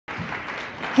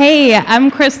Hey,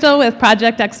 I'm Krystal with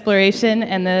Project Exploration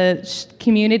and the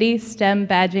Community STEM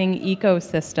Badging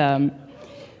Ecosystem,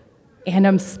 and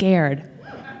I'm scared.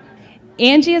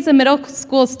 Angie is a middle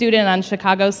school student on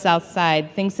Chicago's South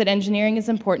Side, thinks that engineering is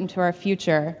important to our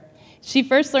future. She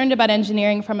first learned about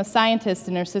engineering from a scientist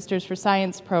in her Sisters for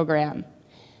Science program.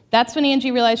 That's when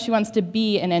Angie realized she wants to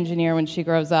be an engineer when she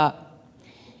grows up.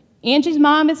 Angie's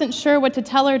mom isn't sure what to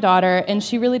tell her daughter, and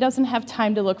she really doesn't have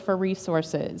time to look for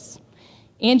resources.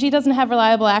 Angie doesn't have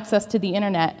reliable access to the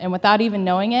internet, and without even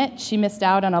knowing it, she missed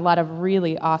out on a lot of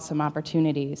really awesome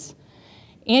opportunities.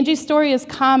 Angie's story is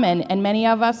common, and many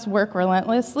of us work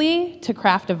relentlessly to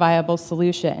craft a viable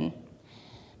solution.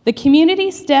 The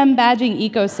Community STEM Badging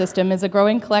Ecosystem is a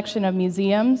growing collection of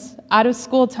museums,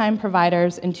 out-of-school time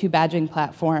providers, and 2 badging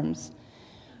platforms.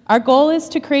 Our goal is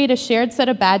to create a shared set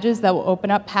of badges that will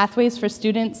open up pathways for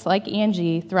students like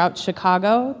Angie throughout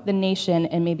Chicago, the nation,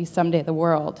 and maybe someday the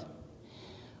world.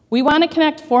 We want to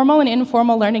connect formal and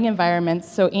informal learning environments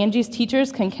so Angie's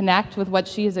teachers can connect with what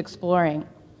she is exploring.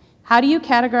 How do you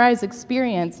categorize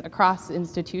experience across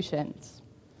institutions?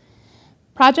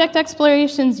 Project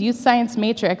Exploration's Youth Science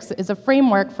Matrix is a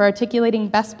framework for articulating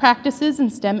best practices in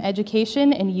STEM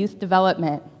education and youth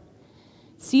development.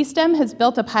 C-STEMM has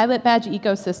built a pilot badge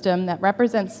ecosystem that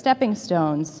represents stepping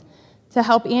stones to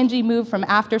help Angie move from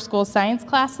after-school science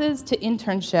classes to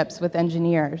internships with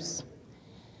engineers.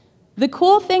 The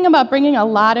cool thing about bringing a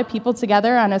lot of people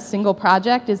together on a single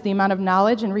project is the amount of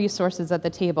knowledge and resources at the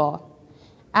table.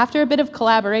 After a bit of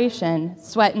collaboration,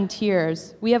 sweat and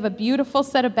tears, we have a beautiful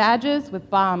set of badges with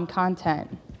bomb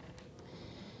content.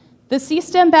 The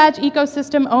C-STEMM badge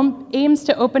ecosystem aims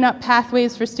to open up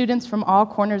pathways for students from all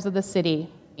corners of the city.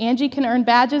 Angie can earn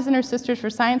badges in her Sisters for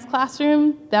Science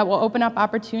classroom that will open up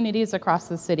opportunities across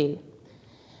the city.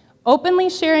 Openly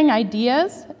sharing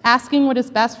ideas, asking what is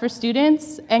best for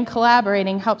students, and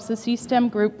collaborating helps the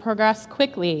C-STEMM group progress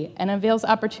quickly and unveils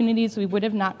opportunities we would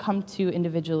have not come to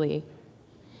individually.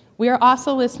 We are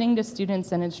also listening to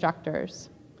students and instructors.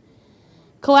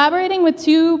 Collaborating with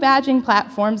 2 badging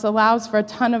platforms allows for a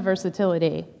ton of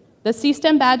versatility. The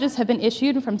C-STEMM badges have been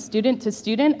issued from student to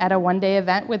student at a one-day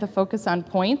event with a focus on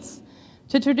points,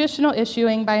 to traditional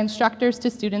issuing by instructors to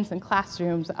students in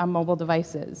classrooms on mobile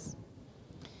devices.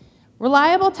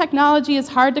 Reliable technology is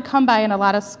hard to come by in a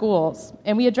lot of schools,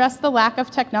 and we address the lack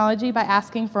of technology by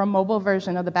asking for a mobile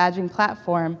version of the badging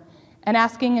platform and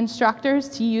asking instructors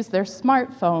to use their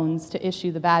smartphones to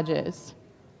issue the badges.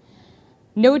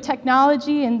 No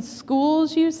technology in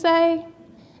schools, you say?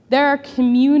 There are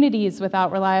communities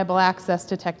without reliable access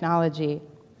to technology.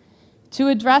 To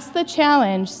address the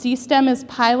challenge, C-STEMM is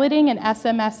piloting an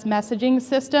SMS messaging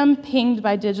system pinged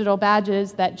by digital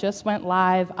badges that just went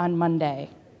live on Monday.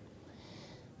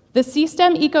 The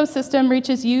C-STEMM ecosystem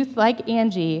reaches youth like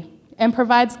Angie and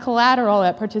provides collateral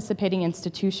at participating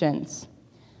institutions.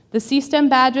 The C-STEMM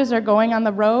badges are going on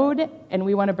the road, and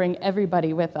we want to bring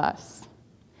everybody with us.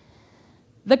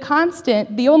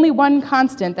 The only one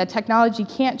constant that technology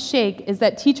can't shake is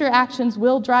that teacher actions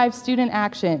will drive student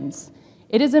actions.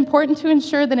 It is important to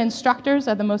ensure that instructors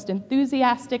are the most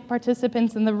enthusiastic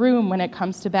participants in the room when it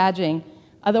comes to badging.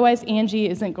 Otherwise, Angie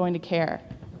isn't going to care.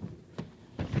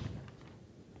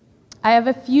 I have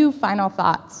a few final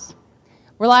thoughts.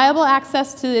 Reliable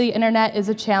access to the internet is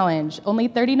a challenge. Only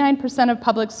 39% of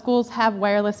public schools have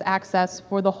wireless access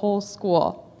for the whole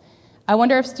school. I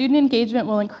wonder if student engagement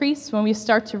will increase when we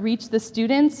start to reach the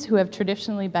students who have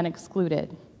traditionally been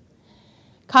excluded.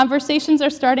 Conversations are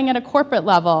starting at a corporate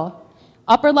level.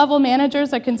 Upper-level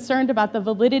managers are concerned about the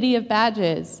validity of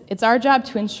badges. It's our job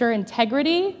to ensure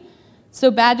integrity so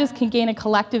badges can gain a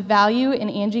collective value and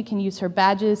Angie can use her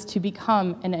badges to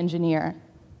become an engineer.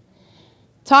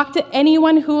 Talk to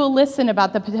anyone who will listen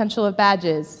about the potential of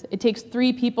badges. It takes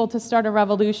 3 people to start a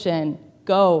revolution.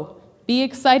 Go. Be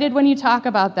excited when you talk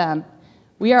about them.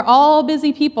 We are all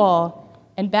busy people,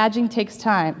 and badging takes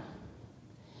time.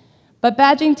 But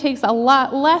badging takes a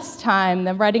lot less time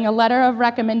than writing a letter of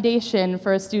recommendation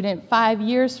for a student 5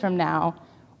 years from now,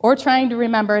 or trying to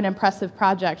remember an impressive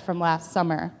project from last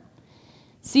summer.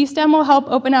 C-STEMM will help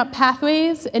open up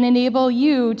pathways and enable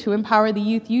you to empower the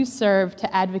youth you serve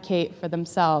to advocate for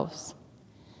themselves.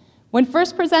 When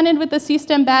first presented with the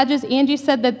C-STEMM badges, Angie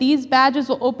said that these badges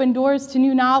will open doors to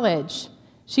new knowledge.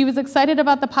 She was excited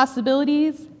about the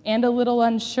possibilities and a little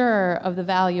unsure of the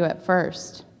value at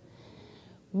first.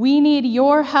 We need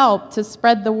your help to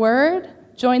spread the word,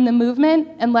 join the movement,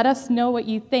 and let us know what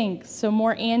you think so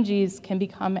more Angies can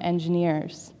become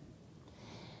engineers.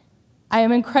 I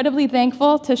am incredibly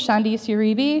thankful to Shandice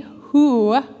Uribe,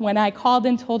 who, when I called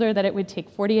and told her that it would take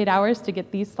 48 hours to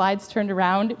get these slides turned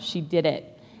around, she did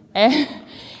it. And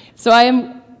so I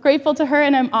am grateful to her,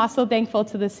 and I'm also thankful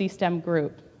to the C-STEMM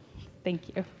group.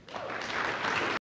 Thank you.